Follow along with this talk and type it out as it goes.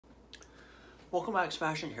Welcome back,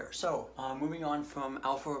 Sebastian here. So, moving on from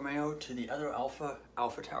Alfa Romeo to the other Alpha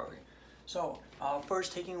Tauri. So,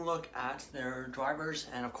 first taking a look at their drivers,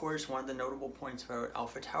 and of course one of the notable points about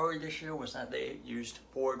Alpha Tauri this year was that they used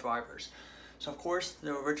 4 drivers. So of course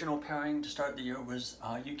the original pairing to start the year was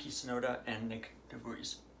Yuki Tsunoda and Nick De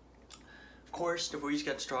Vries. Of course, De Vries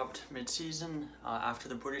gets dropped mid-season after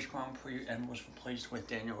the British Grand Prix and was replaced with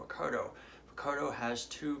Daniel Ricciardo. Ricciardo has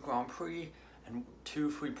 2 Grand Prix and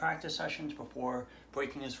 2 free practice sessions before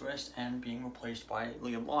breaking his wrist and being replaced by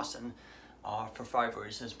Liam Lawson for 5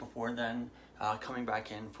 races before then coming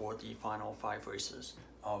back in for the final 5 races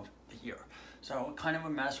of the year. So kind of a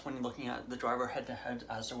mess when looking at the driver head-to-head,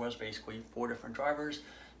 as there was basically 4 different drivers,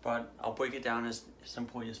 but I'll break it down as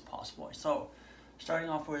simply as possible. So starting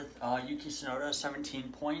off with Yuki Tsunoda,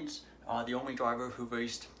 17 points, the only driver who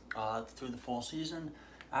raced through the full season.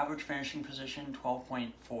 Average finishing position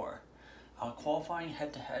 12.4. Qualifying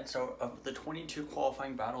head-to-head, so of the 22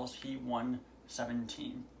 qualifying battles, he won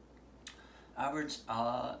 17. Average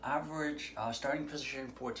starting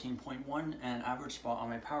position 14.1, and average spot on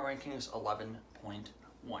my power rankings 11.1.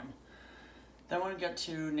 Then when we get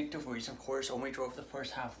to Nick De Vries, of course, only drove the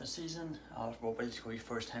first half of the season, well, basically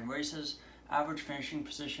first 10 races. Average finishing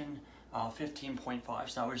position 15.5,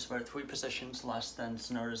 so that was about 3 positions less than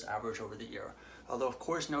Tsunoda's average over the year. Although, of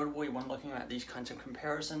course, notably when looking at these kinds of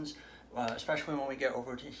comparisons, especially when we get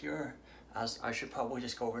over to here, as I should probably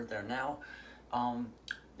just go over there now,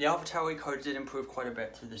 the Alpha Tauri car did improve quite a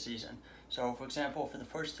bit through the season. So, for example, for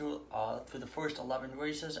the first 11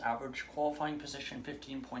 races, average qualifying position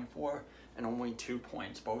 15.4 and only 2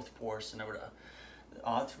 points, both for Tsunoda.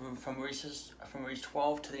 From race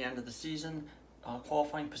 12 to the end of the season,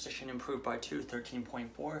 qualifying position improved by 2,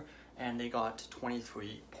 13.4, and they got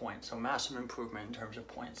 23 points. So massive improvement in terms of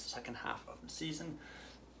points the second half of the season.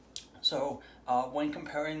 So when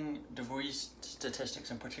comparing De Vries' statistics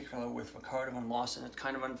in particular with Ricciardo and Lawson, it's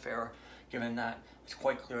kind of unfair given that it's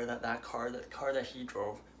quite clear that the car that he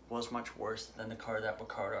drove was much worse than the car that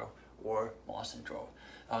Ricciardo or Lawson drove.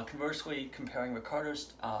 Conversely, comparing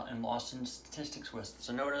Ricciardo's and Lawson's statistics with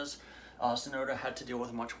Tsunoda's, Tsunoda had to deal with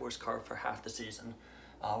a much worse car for half the season,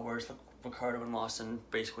 whereas Ricciardo and Lawson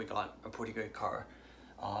basically got a pretty good car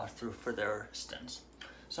for their stints.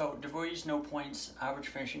 So De Vries, no points, average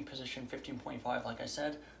finishing position 15.5, like I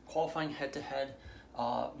said. Qualifying head-to-head,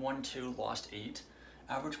 1-2, lost 8.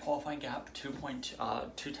 Average qualifying gap, 2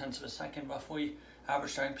 tenths of a second roughly.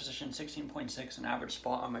 Average starting position 16.6, and average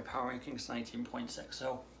spot on my power rankings 19.6.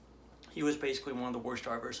 So he was basically one of the worst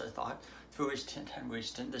drivers, I thought, through his 10 race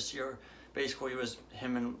stint this year. Basically, it was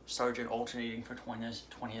him and Sargent alternating for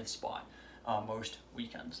 20th spot most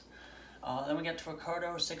weekends. Then we get to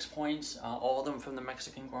Ricciardo, 6 points, all of them from the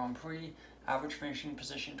Mexican Grand Prix. Average finishing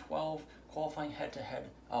position 12, qualifying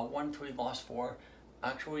head-to-head 1-3, lost 4.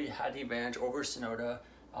 Actually had the advantage over Tsunoda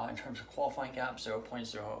in terms of qualifying gap,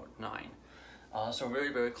 0.09. So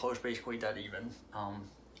very, very close, basically dead even,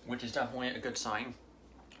 which is definitely a good sign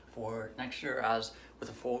for next year, as with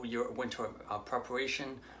a full year winter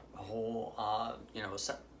preparation, a whole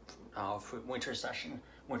winter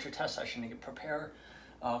test session to prepare.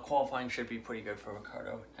 Qualifying should be pretty good for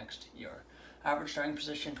Ricciardo next year. Average starting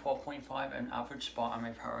position 12.5 and average spot on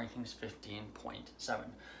my power rankings 15.7.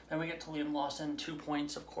 Then we get to Liam Lawson, 2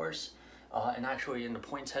 points of course, and actually in the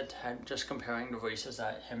points head-to-head, just comparing the races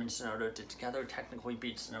that him and Tsunoda did together, technically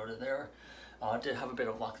beat Tsunoda there. Did have a bit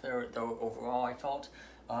of luck there though overall, I felt.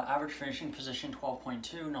 Average finishing position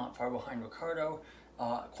 12.2, not far behind Ricciardo.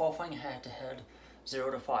 Qualifying head-to-head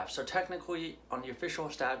 0-5. So technically on the official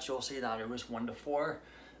stats you'll see that it was 1-4,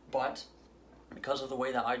 but because of the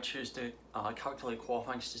way that I choose to calculate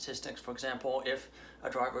qualifying statistics, for example, if a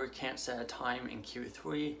driver can't set a time in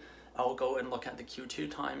Q3, I'll go and look at the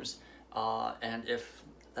Q2 times, and if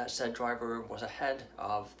that said driver was ahead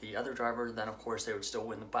of the other driver, then of course they would still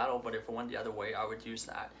win the battle, but if it went the other way, I would use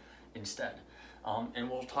that instead.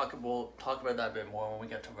 And we'll talk about that a bit more when we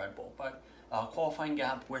get to Red Bull. But qualifying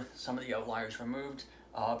gap with some of the outliers removed,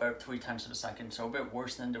 about 3 tenths of a second, so a bit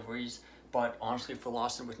worse than De Vries, but honestly for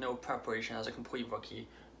Lawson with no preparation as a complete rookie,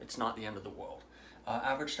 it's not the end of the world.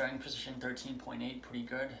 Average starting position 13.8, pretty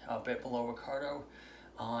good, a bit below Ricciardo,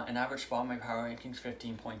 and average spot on my power rankings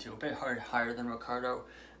 15.2, a bit higher than Ricciardo,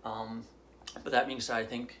 but that being said, I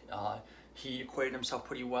think he acquitted himself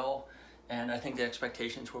pretty well. And I think the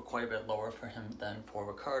expectations were quite a bit lower for him than for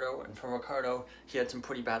Ricciardo. And for Ricciardo, he had some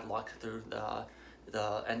pretty bad luck through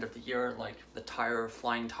the end of the year, like the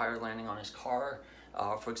flying tire landing on his car,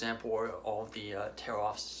 for example, or all of the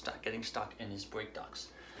tear-offs getting stuck in his brake ducts.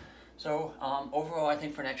 So overall, I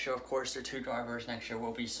think for next year, of course, the two drivers next year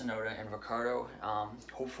will be Tsunoda and Ricciardo.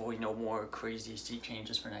 Hopefully no more crazy seat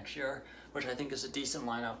changes for next year, which I think is a decent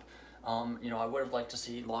lineup. You know, I would have liked to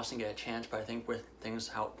see Lawson get a chance, but I think with things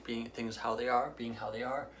how they are,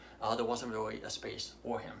 there wasn't really a space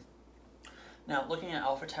for him. Now, looking at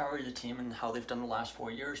Alpha Tauri, the team, and how they've done the last 4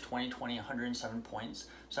 years, 2020, 107 points,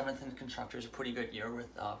 7th in the Constructors, a pretty good year with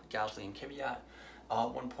Gasly and Kvyat,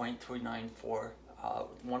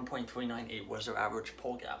 1.398 was their average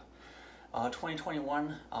pole gap.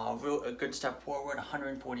 2021, a good step forward,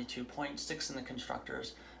 142 points, 6th in the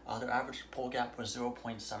Constructors. Their average pole gap was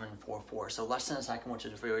 0.744, so less than a second, which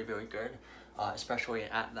is very, very good, especially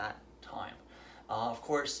at that time. Of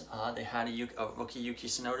course, they had a rookie Yuki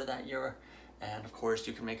Tsunoda that year, and of course,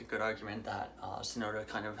 you can make a good argument that Tsunoda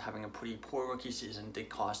kind of having a pretty poor rookie season did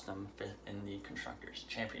cost them 5th in the Constructors'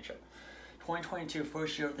 Championship. 2022,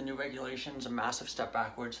 first year of the new regulations, a massive step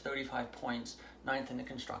backwards, 35 points, 9th in the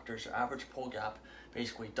Constructors. Their average pole gap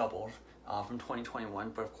basically doubled from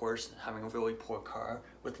 2021, but of course, having a really poor car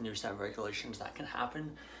with the new set of regulations, that can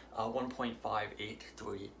happen,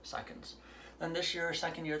 1.583 seconds. Then this year,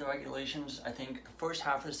 second year of the regulations, I think the first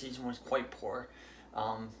half of the season was quite poor.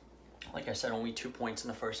 Like I said, only 2 points in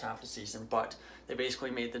the first half of the season, but they basically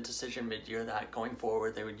made the decision mid-year that going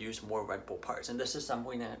forward they would use more Red Bull parts. And this is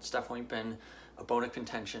something that's definitely been a bone of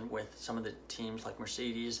contention with some of the teams like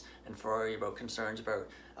Mercedes and Ferrari about concerns about,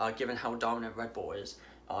 given how dominant Red Bull is,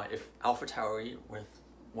 if Alpha Tauri, with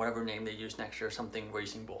whatever name they use next year, something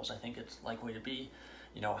Racing Bulls, I think it's likely to be,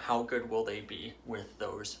 you know, how good will they be with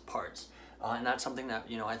those parts? And that's something that,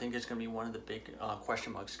 you know, I think is going to be one of the big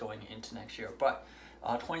question marks going into next year. But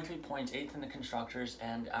 23 points, 8th in the Constructors,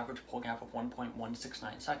 and average pole gap of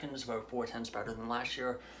 1.169 seconds, about 4/10 better than last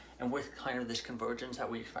year. And with kind of this convergence that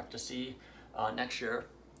we expect to see next year,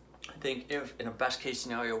 I think if in a best case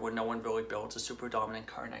scenario where no one really builds a super dominant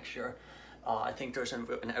car next year, I think there's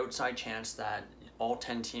an outside chance that all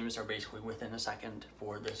 10 teams are basically within a second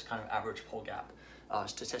for this kind of average pole gap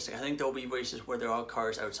statistic. I think there'll be races where there are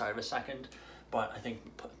cars outside of a second, but I think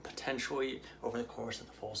potentially over the course of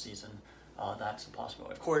the full season, that's a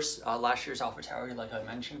possibility. Of course, last year's Alpha Tauri, like I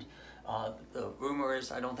mentioned, the rumor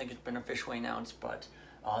is, I don't think it's been officially announced, but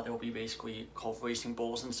they'll be basically called Racing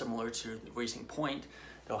Bulls, and similar to Racing Point,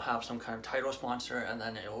 they'll have some kind of title sponsor, and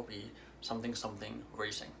then it will be something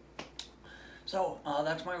racing. So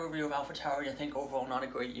that's my review of Alpha Tauri. I think overall not a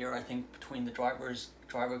great year. I think between the driver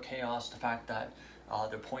chaos, the fact that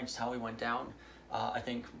their points tally went down, I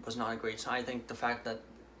think was not a great sign. I think the fact that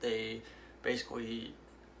they basically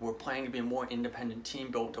were planning to be a more independent team,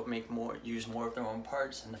 built to use more of their own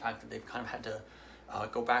parts, and the fact that they've kind of had to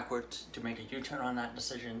go backwards to make a U-turn on that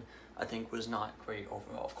decision, I think was not great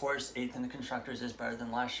overall. Of course, 8th in the Constructors is better than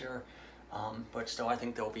last year, but still I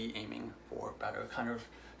think they'll be aiming for better. Kind of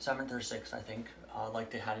 7th or 6th, I think, like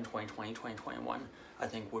they had in 2020, 2021, I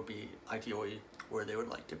think would be ideally where they would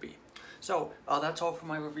like to be. So that's all for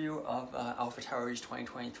my review of Alpha Tauri's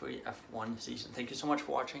 2023 F1 season. Thank you so much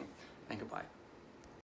for watching, and goodbye.